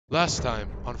Last time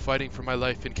on Fighting for My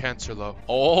Life in Cancer Low.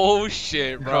 Oh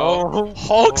shit, bro. Oh,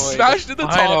 Hulk boy, smashed in the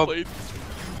final. top lane.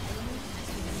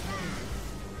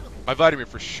 My Vladimir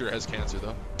for sure has cancer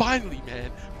though. Finally,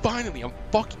 man. Finally, I'm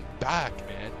fucking back,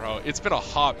 man. Bro, it's been a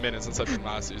hot minute since I've been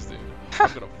Masters, dude.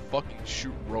 I'm gonna fucking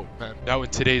shoot rope, man. Now in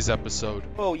today's episode.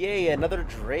 Oh yay, another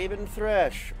Draven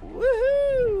Thresh.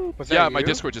 Woohoo! Was that Yeah, my you?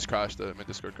 Discord just crashed. My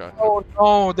Discord crashed. Oh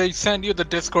no, they sent you the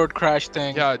Discord crash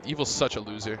thing. Yeah, Evil's such a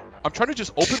loser. I'm trying to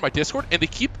just open my Discord and they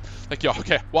keep like, yo,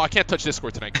 okay, well I can't touch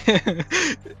Discord tonight.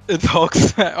 It's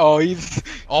Hulk's. Oh, he's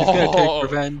gonna take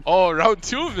revenge. Oh, round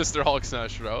 2 of Mr. Hulk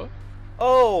Smash, bro.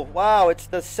 Oh wow, it's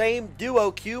the same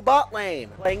duo Q bot lane,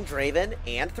 playing Draven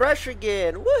and Thresh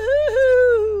again.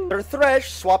 Woohoo! Their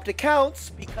Thresh swapped accounts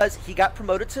because he got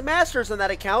promoted to Masters on that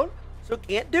account, so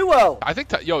can't duo. I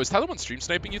think, yo, is TYLER1 stream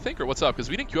sniping, you think, or what's up? Because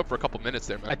we didn't queue up for a couple minutes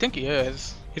there, man. I think he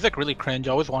is. He's like really cringe.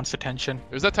 Always wants attention.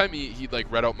 There was that time he like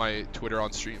read out my Twitter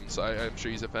on stream, so I'm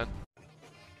sure he's a fan.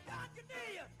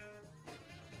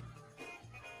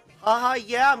 Haha,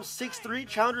 yeah, I'm 6'3",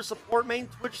 challenger support main,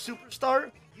 Twitch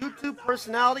superstar, YouTube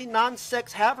personality,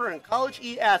 non-sex haver, and college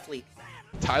athlete.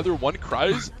 TYLER1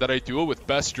 cries that I duo with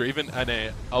best Draven and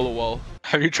a LOL.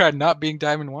 Have you tried not being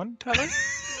Diamond 1, Tyler?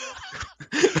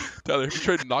 Tyler, have you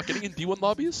tried not getting in D1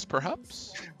 lobbies,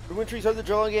 perhaps? Ruin trees are the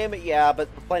drawing game, yeah, but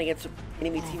we're playing against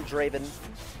enemy team Draven,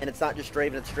 and it's not just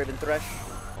Draven, it's Draven Thresh.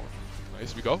 Oh,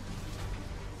 nice, we go.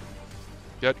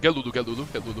 Get Lulu, get Lulu,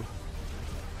 get Lulu.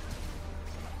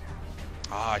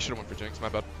 Ah, I should have went for Jinx, my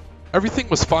bad. Everything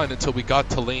was fine until we got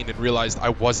to lane and realized I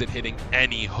wasn't hitting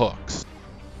any hooks.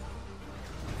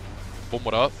 Boom,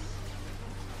 what up?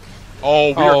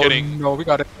 Oh, we are getting... No, we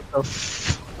got it. Get the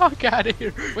fuck out of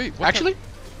here. Wait, what actually?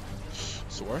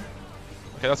 Sore?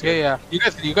 Okay, that's good. Yeah.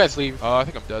 You guys leave. I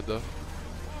think I'm dead though.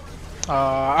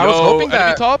 I was hoping enemy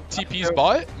that. top, TP's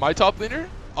bot, my top laner,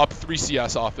 up 3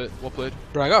 CS off it. Well played.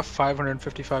 Bro, I got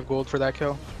 555 gold for that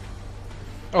kill.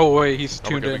 Oh wait, he's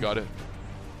tuned in. We got it.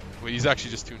 Wait, he's actually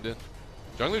just tuned in.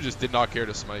 Jungler just did not care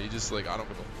to smite. He just like, I don't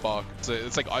give a fuck.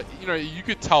 It's like, you know, you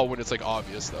could tell when it's like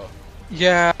obvious though.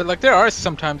 Yeah, but like there are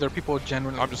sometimes there are people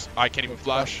genuinely. I can't even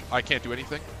flash. I can't do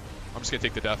anything. I'm just gonna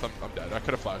take the death. I'm dead. I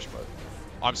could have flashed, but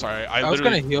I'm sorry. I was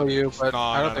literally... gonna heal you, but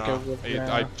I don't think no. it would.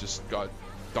 I just got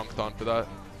dunked on for that.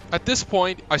 At this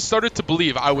point, I started to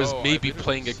believe I was maybe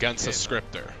playing against a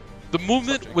scripter. The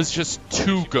movement was just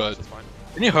too good.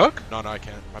 Can you hook? No, I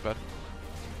can't. My bad.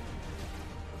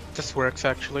 This works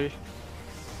actually. Okay,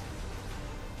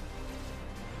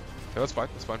 that's fine.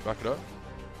 That's fine. Back it up.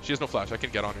 She has no flash. I can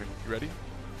get on her. You ready?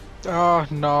 Oh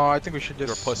no, I think we should just.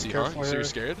 You're a pussy, huh? You say you're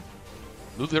scared?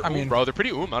 I mean, bro, they're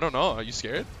pretty I don't know. Are you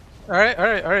scared? All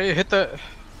right. Hit the.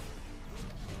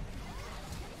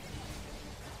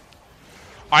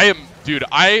 I am, dude.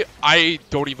 I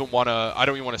don't even wanna. I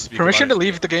don't even wanna speak. Permission to about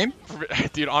leave the game?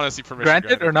 Dude, honestly, permission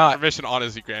granted or not? Permission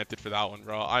honestly granted for that one,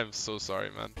 bro. I'm so sorry,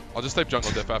 man. I'll just type jungle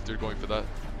diff after going for that.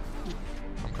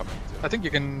 I'm coming. Too. I think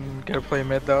you can get a play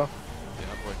mid though. Yeah,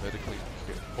 I'm going medically.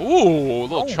 Ooh, a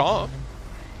little chomp.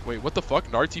 Wait, what the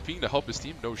fuck? Nar TPing to help his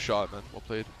team? No shot, man. Well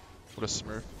played. What a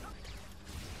smurf.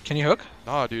 Can you hook?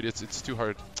 Nah, dude, it's too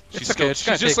hard. She's okay,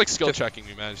 she's just like skill checking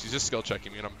me, man. She's just skill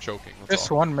checking me, and I'm choking. That's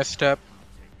Just all. one misstep.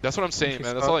 That's what I'm saying,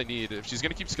 man. That's all I need. If she's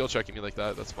gonna keep skill checking me like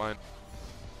that, that's fine.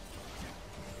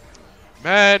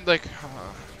 Man, like,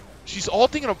 she's all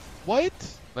thinking of what?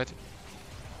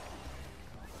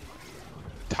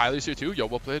 Tyler's here too. Yo,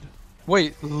 well played.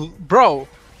 Wait, bro.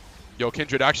 Yo,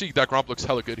 Kindred, actually, that Gromp looks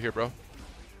hella good here, bro.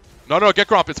 No, get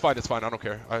Gromp. It's fine. It's fine. I don't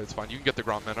care. It's fine. You can get the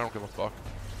Gromp, man. I don't give a fuck.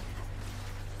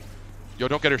 Yo,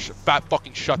 don't get her fat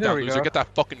fucking shutdown, loser. Go. Get that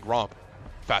fucking Gromp,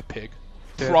 fat pig.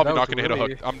 Dude, probably not gonna hit a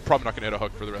hook. I'm probably not gonna hit a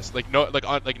hook for the rest. Like not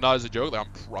as a joke. Like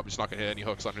I'm probably just not gonna hit any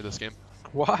hooks under this game.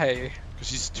 Why? Because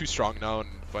she's too strong now, and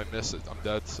if I miss it, I'm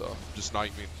dead. So I'm just not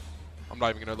even. I'm not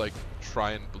even gonna like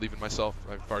try and believe in myself.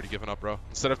 I've already given up, bro.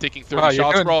 Instead of taking 30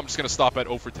 shots, bro, I'm just gonna stop at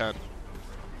 0 for 10.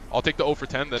 I'll take the 0 for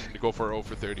 10, then go for 0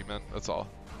 for 30, man. That's all.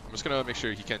 I'm just gonna make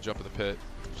sure he can't jump in the pit.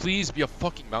 Please be a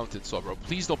fucking mounted, so bro.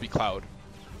 Please don't be Cloud.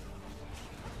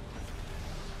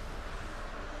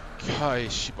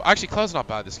 Gosh, actually, Cloud's not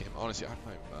bad this game. Honestly, I'm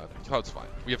not even mad. Cloud's fine.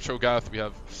 We have Cho'Gath, we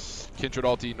have Kindred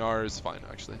ulti, Nars, fine,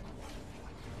 actually.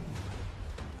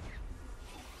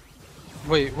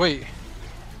 Wait.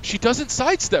 She doesn't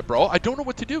sidestep, bro. I don't know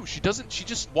what to do. She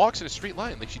just walks in a straight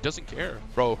line. Like, she doesn't care.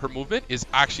 Bro, her movement is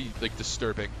actually, like,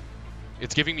 disturbing.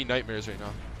 It's giving me nightmares right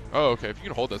now. Oh, okay. If you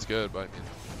can hold, that's good. But, I mean,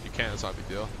 if you can't, it's not a big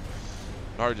deal.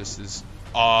 Nar just is...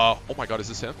 oh my god, is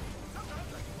this him?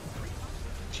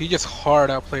 He just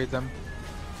hard outplayed them.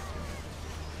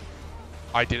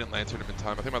 I didn't lantern him in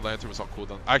time. I think my lantern was on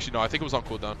cooldown. Actually, no, I think it was on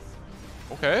cooldown.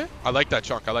 Okay. I like that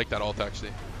chunk. I like that ult,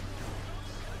 actually.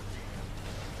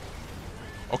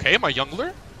 Okay, my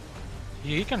Youngler?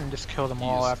 He can just kill them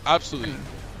all after. Absolutely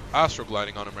astro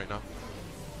gliding on him right now.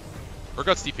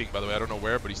 Urgot's TPing, by the way. I don't know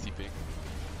where, but he's TPing.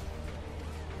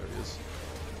 There he is.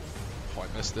 Oh,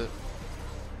 I missed it.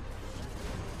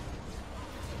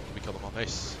 We killed them all.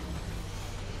 Nice.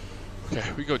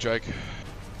 Okay, we go, Jag.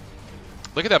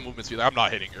 Look at that movement speed. I'm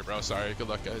not hitting her, bro. Sorry. Good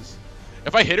luck, guys.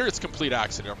 If I hit her, it's complete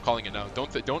accident. I'm calling it now.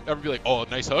 Don't ever be like, oh,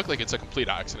 nice hook. Like, it's a complete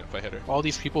accident if I hit her. All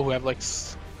these people who have like,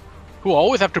 who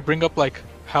always have to bring up like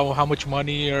how much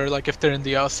money, or like if they're in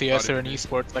the LCS or in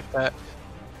esports like that.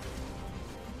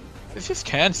 It's just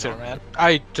cancer, man.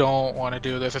 I don't want to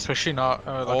do this, especially not.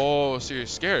 Oh, so you're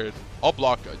scared? I'll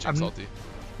block Jinx ulti.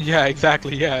 Yeah,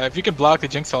 exactly. Yeah, if you can block the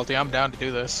Jinx ulti, I'm down to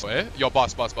do this. Wait, yo,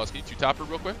 boss, can you 2-tap her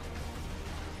real quick?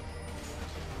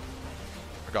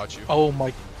 I got you. Oh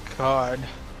my god.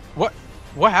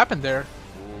 What happened there?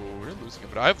 Oh, we're losing it,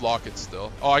 but I have Locket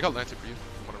still. Oh, I got Lantern for you.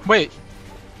 Wait,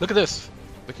 look at this.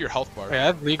 Look at your health bar.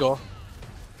 Yeah, that's legal.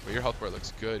 Wait, your health bar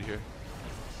looks good here.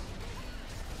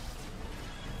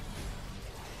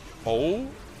 Oh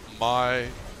my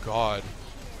god.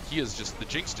 He is just, the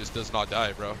Jinx just does not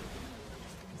die, bro.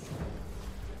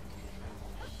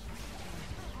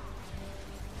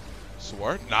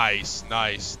 Sword? Nice,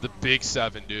 nice. The big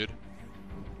 7, dude.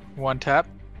 1 tap.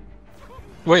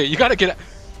 Wait, you gotta get.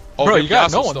 Oh, bro, you got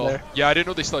Yasuo no one still. there. Yeah, I didn't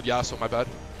know they still had Yasuo. My bad.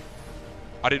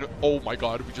 I didn't. Oh my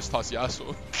god, we just tossed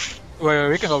Yasuo. Wait,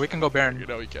 we can go Baron. You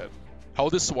know we can. How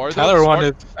old is Swar? TYLER1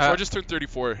 is. Swar just turned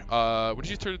 34. When did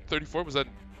you turn 34? Was that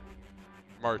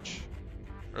March?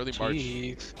 Early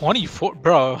March. 24,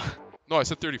 bro. No, I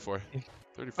said 34.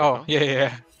 34. Oh, no?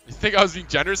 yeah. You think I was being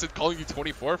generous and calling you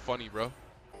 24? Funny, bro.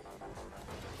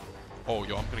 Oh,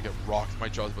 yo, I'm gonna get rocked. My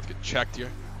jaw's about to get checked here.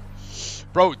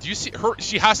 Bro, do you see her?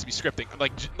 She has to be scripting,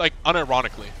 like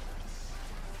unironically.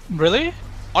 Really?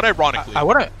 Unironically. I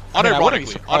wouldn't.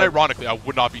 Unironically, I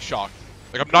would not be shocked.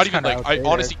 Like, I'm not even like, I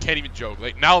honestly can't even joke.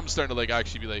 Like, now I'm starting to like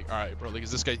actually be like, all right, bro. Like,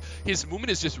 is this guy? His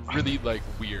movement is just really like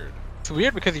weird. It's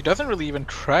weird because he doesn't really even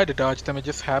try to dodge them. It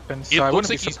just happens. It so looks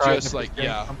I like he's just like,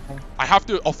 yeah. Something.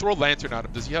 I'll throw a lantern at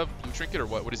him. Does he have blue trinket or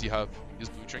what? What does he have? His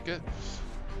blue trinket.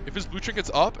 If his blue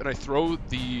trinket's up and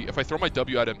if I throw my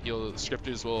W at him,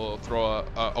 scripters will throw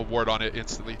a ward on it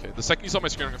instantly. Okay. The second he's on my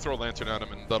screen, I'm gonna throw a lantern at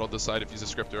him, and that'll decide if he's a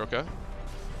scripter. Okay.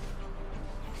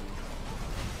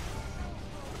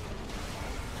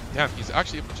 Damn, he's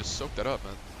actually able to just soak that up,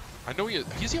 man. I know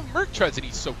he's even Merc treads and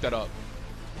he soaked that up.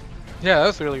 Yeah,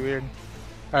 that's really weird.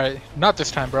 All right, not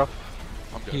this time, bro.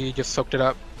 I'm good. He just soaked it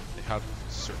up. They have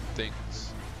certain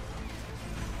things.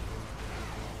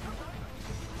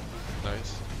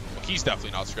 Nice. Well, he's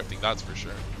definitely not scripting, that's for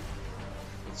sure.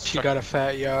 She got a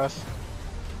fat yes.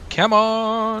 Come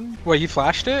on. Wait, he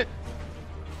flashed it?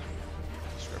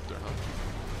 Scripter, huh?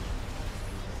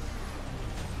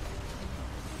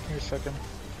 Here a second.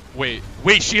 Wait,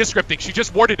 she is scripting. She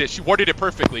just warded it. She warded it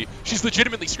perfectly. She's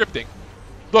legitimately scripting.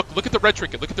 Look at the red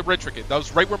trinket. Look at the red trinket. That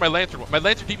was right where my lantern went. My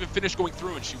lantern didn't even finish going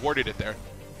through and she warded it there.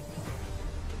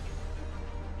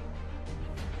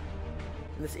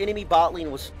 And this enemy bot lane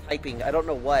was typing, I don't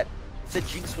know what. It said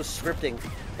Jinx was scripting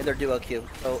in their duo queue.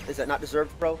 So is that not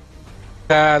deserved, bro?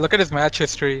 Look at his match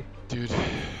history. Dude.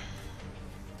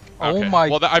 Oh okay. my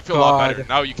Well, I feel God. a lot better.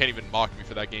 Now you can't even mock me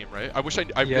for that game, right? I wish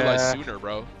I realized sooner,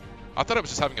 bro. I thought I was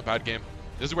just having a bad game.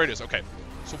 This is where it is. Okay.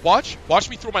 So watch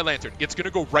me throw my lantern. It's going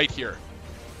to go right here.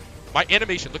 My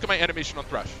animation. Look at my animation on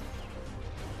Thresh.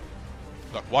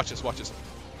 Look, watch this.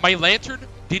 My lantern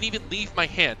didn't even leave my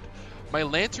hand. My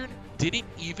lantern didn't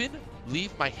even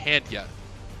leave my hand yet.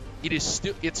 It is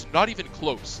still, it's not even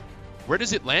close. Where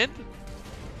does it land?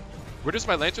 Where does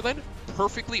my lantern land?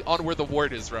 Perfectly on where the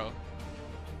ward is, bro.